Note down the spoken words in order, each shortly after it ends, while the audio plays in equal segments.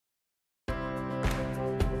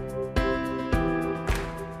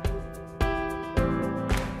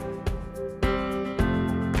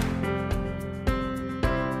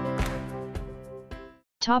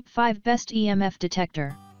Top 5 Best EMF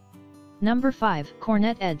Detector. Number 5.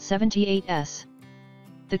 Cornet ED78S.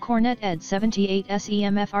 The Cornet ED78S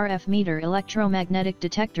EMF RF meter electromagnetic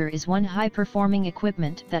detector is one high-performing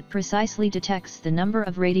equipment that precisely detects the number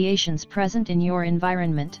of radiations present in your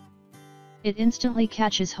environment. It instantly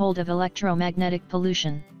catches hold of electromagnetic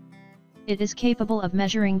pollution. It is capable of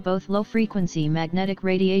measuring both low-frequency magnetic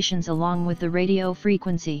radiations along with the radio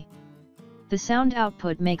frequency. The sound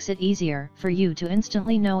output makes it easier for you to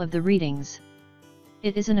instantly know of the readings.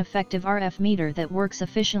 It is an effective RF meter that works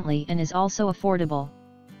efficiently and is also affordable.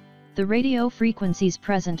 The radio frequencies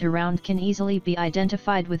present around can easily be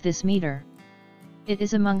identified with this meter. It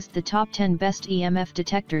is amongst the top 10 best EMF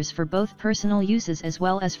detectors for both personal uses as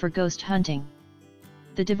well as for ghost hunting.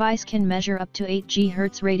 The device can measure up to 8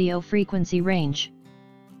 GHz radio frequency range.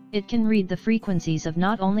 It can read the frequencies of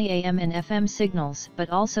not only AM and FM signals but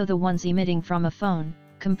also the ones emitting from a phone,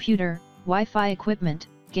 computer, Wi-Fi equipment,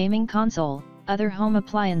 gaming console, other home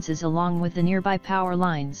appliances along with the nearby power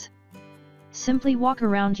lines. Simply walk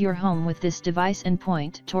around your home with this device and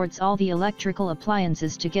point towards all the electrical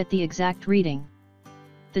appliances to get the exact reading.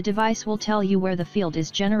 The device will tell you where the field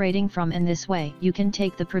is generating from, and this way you can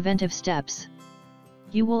take the preventive steps.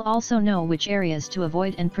 You will also know which areas to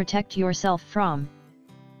avoid and protect yourself from.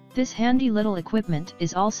 This handy little equipment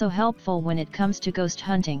is also helpful when it comes to ghost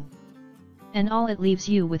hunting. And all it leaves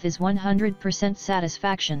you with is 100%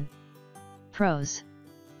 satisfaction. Pros: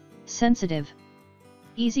 sensitive,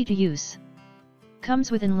 easy to use,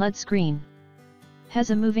 comes with an LED screen, has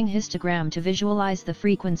a moving histogram to visualize the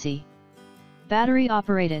frequency, battery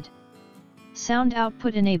operated, sound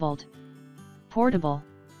output enabled, portable.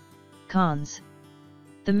 Cons: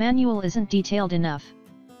 the manual isn't detailed enough.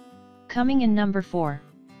 Coming in number 4.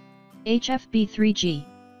 HFB3G.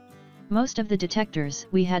 Most of the detectors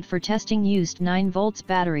we had for testing used 9 volts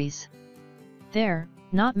batteries. There,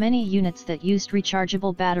 not many units that used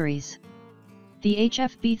rechargeable batteries. The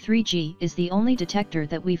HFB3G is the only detector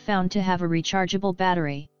that we found to have a rechargeable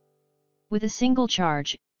battery. With a single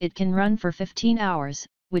charge, it can run for 15 hours,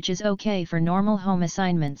 which is okay for normal home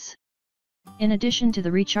assignments. In addition to the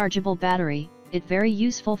rechargeable battery, it very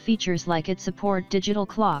useful features like it support digital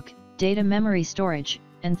clock, data memory storage,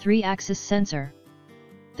 and 3-axis sensor.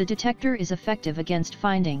 The detector is effective against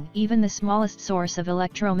finding even the smallest source of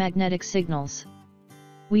electromagnetic signals.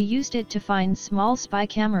 We used it to find small spy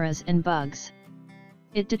cameras and bugs.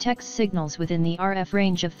 It detects signals within the RF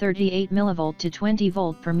range of 38 mV to 20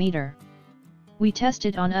 V per meter. We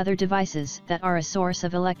tested on other devices that are a source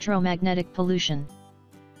of electromagnetic pollution.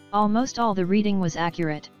 Almost all the reading was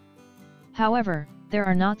accurate. However, there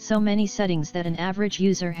are not so many settings that an average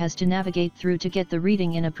user has to navigate through to get the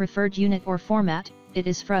reading in a preferred unit or format. It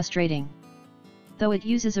is frustrating. Though it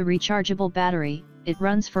uses a rechargeable battery, it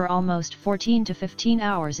runs for almost 14 to 15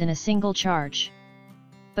 hours in a single charge.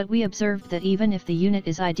 But we observed that even if the unit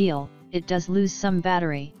is ideal, it does lose some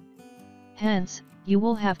battery. Hence, you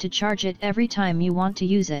will have to charge it every time you want to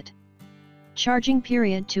use it. Charging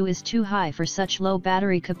period 2 is too high for such low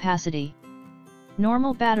battery capacity.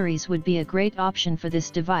 Normal batteries would be a great option for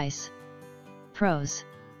this device. Pros: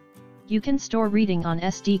 you can store reading on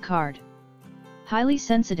SD card. Highly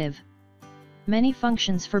sensitive. Many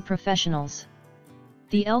functions for professionals.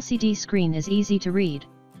 The LCD screen is easy to read.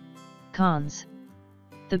 Cons: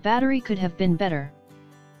 the battery could have been better.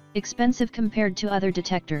 Expensive compared to other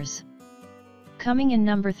detectors. Coming in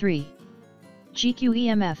number 3.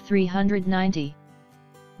 EMF390.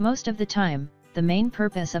 Most of the time, the main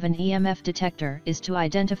purpose of an EMF detector is to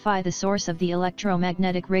identify the source of the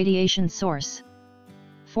electromagnetic radiation source.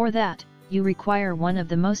 For that, you require one of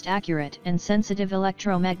the most accurate and sensitive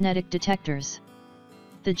electromagnetic detectors.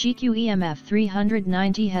 The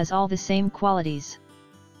EMF390 has all the same qualities.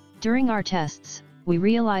 During our tests, we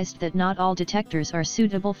realized that not all detectors are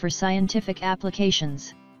suitable for scientific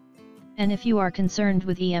applications. And if you are concerned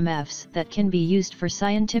with EMFs that can be used for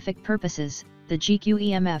scientific purposes, the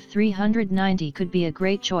EMF390 could be a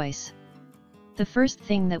great choice. The first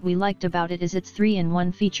thing that we liked about it is its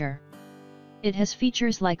 3-in-1 feature. It has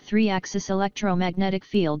features like 3-axis electromagnetic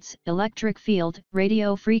fields, electric field,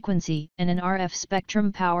 radio frequency, and an RF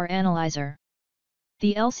spectrum power analyzer.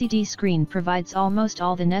 The LCD screen provides almost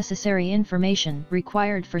all the necessary information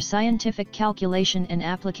required for scientific calculation and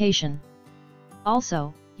application.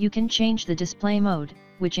 Also, you can change the display mode,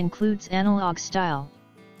 which includes analog style.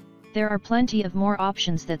 There are plenty of more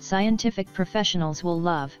options that scientific professionals will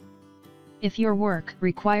love. If your work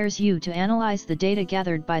requires you to analyze the data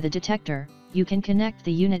gathered by the detector, you can connect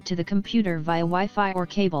the unit to the computer via Wi-Fi or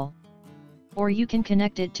cable. Or you can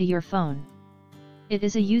connect it to your phone. It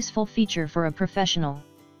is a useful feature for a professional.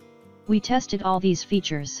 We tested all these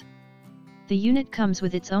features. The unit comes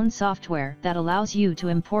with its own software that allows you to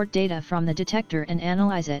import data from the detector and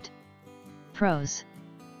analyze it. Pros: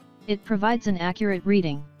 it provides an accurate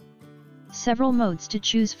reading. Several modes to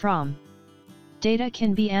choose from. Data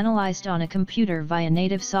can be analyzed on a computer via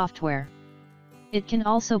native software. It can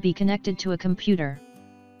also be connected to a computer.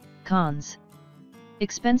 Cons: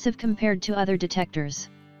 expensive compared to other detectors.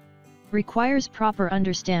 Requires proper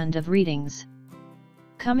understand of readings.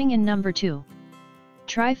 Coming in number 2.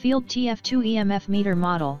 TriField TF2 EMF meter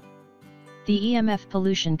model. The EMF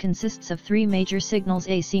pollution consists of 3 major signals: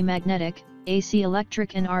 AC magnetic, AC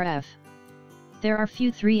electric and RF. There are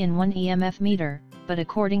few 3-in-1 EMF meter, but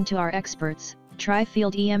according to our experts,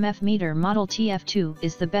 TriField EMF meter model TF2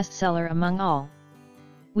 is the best seller among all.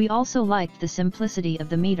 We also liked the simplicity of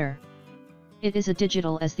the meter. It is a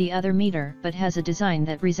digital as the other meter but has a design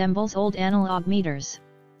that resembles old analog meters.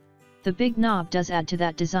 The big knob does add to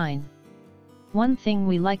that design. One thing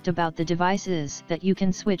we liked about the device is that you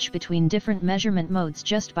can switch between different measurement modes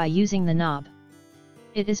just by using the knob.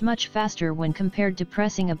 It is much faster when compared to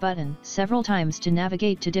pressing a button several times to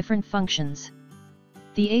navigate to different functions.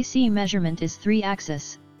 The AC measurement is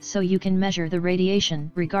 3-axis, so you can measure the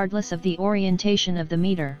radiation regardless of the orientation of the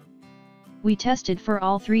meter. We tested for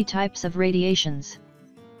all 3 types of radiations.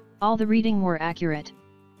 All the reading were accurate.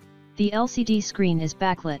 The LCD screen is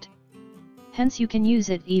backlit. Hence you can use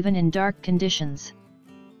it even in dark conditions.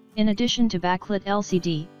 In addition to backlit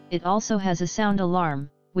LCD, it also has a sound alarm,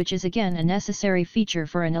 which is again a necessary feature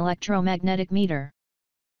for an electromagnetic meter.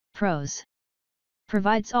 Pros: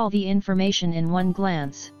 provides all the information in one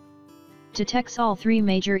glance. Detects all 3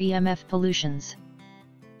 major EMF pollutions.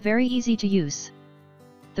 Very easy to use.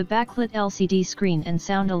 The backlit LCD screen and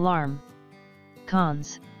sound alarm.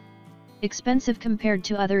 Cons: expensive compared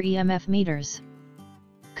to other EMF meters.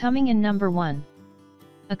 Coming in number 1.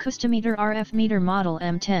 Acoustimeter RF meter model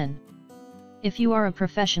M10. If you are a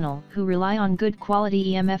professional who rely on good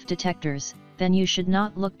quality EMF detectors, then you should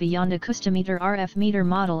not look beyond Acoustimeter RF meter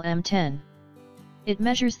model M10. It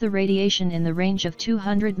measures the radiation in the range of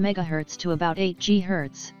 200 MHz to about 8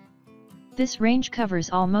 GHz. This range covers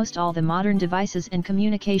almost all the modern devices and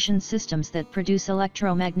communication systems that produce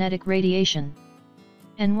electromagnetic radiation.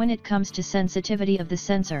 And when it comes to sensitivity of the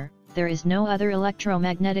sensor, there is no other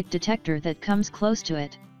electromagnetic detector that comes close to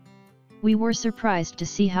it. We were surprised to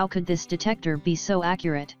see how could this detector be so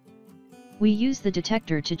accurate. We used the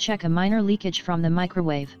detector to check a minor leakage from the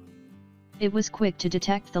microwave. It was quick to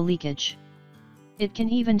detect the leakage. It can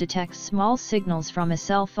even detect small signals from a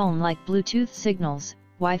cell phone like Bluetooth signals,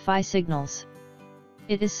 Wi-Fi signals.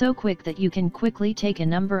 It is so quick that you can quickly take a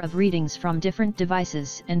number of readings from different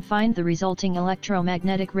devices and find the resulting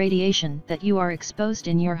electromagnetic radiation that you are exposed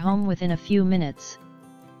in your home within a few minutes.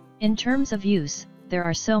 In terms of use, there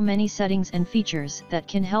are so many settings and features that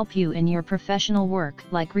can help you in your professional work,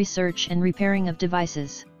 like research and repairing of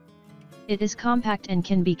devices. It is compact and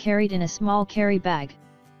can be carried in a small carry bag.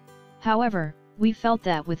 However, we felt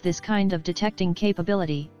that with this kind of detecting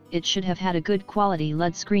capability, it should have had a good quality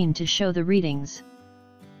LED screen to show the readings.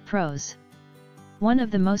 Pros: one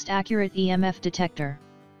of the most accurate EMF detector.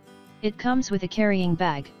 It comes with a carrying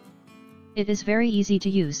bag. It is very easy to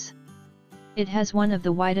use. It has one of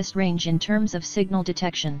the widest range in terms of signal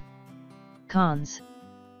detection. Cons: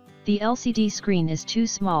 the LCD screen is too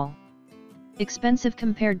small. Expensive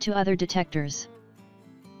compared to other detectors.